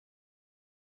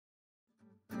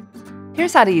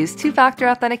Here's how to use two-factor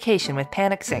authentication with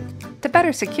Panic Sync to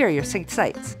better secure your synced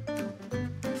sites.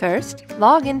 First,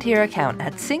 log into your account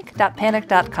at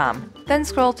sync.panic.com, then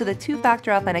scroll to the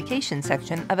two-factor authentication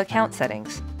section of Account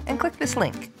Settings, and click this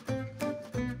link.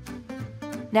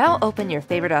 Now open your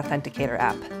favorite authenticator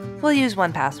app. We'll use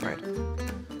 1Password.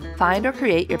 Find or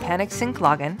create your Panic Sync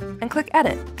login and click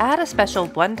Edit. Add a special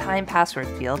one-time password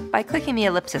field by clicking the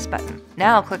ellipsis button.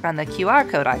 Now click on the QR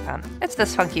code icon. It's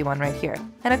this funky one right here.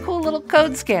 And a cool little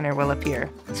code scanner will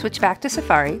appear. Switch back to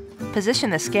Safari,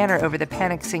 position the scanner over the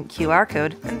Panic Sync QR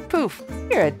code, and poof,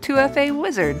 you're a 2FA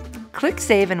wizard. Click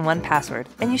Save in 1Password,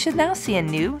 and you should now see a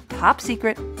new,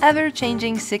 top-secret,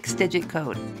 ever-changing 6-digit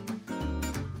code.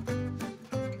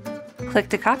 Click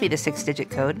to copy the 6-digit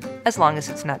code, as long as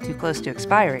it's not too close to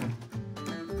expiring,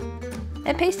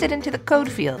 and paste it into the code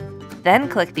field. Then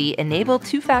click the Enable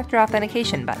Two-Factor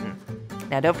Authentication button.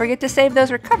 Now don't forget to save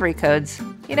those recovery codes.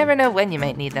 You never know when you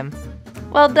might need them.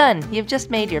 Well done! You've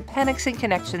just made your Panic Sync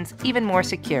connections even more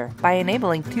secure by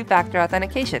enabling two-factor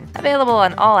authentication, available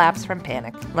on all apps from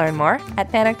Panic. Learn more at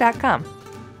panic.com.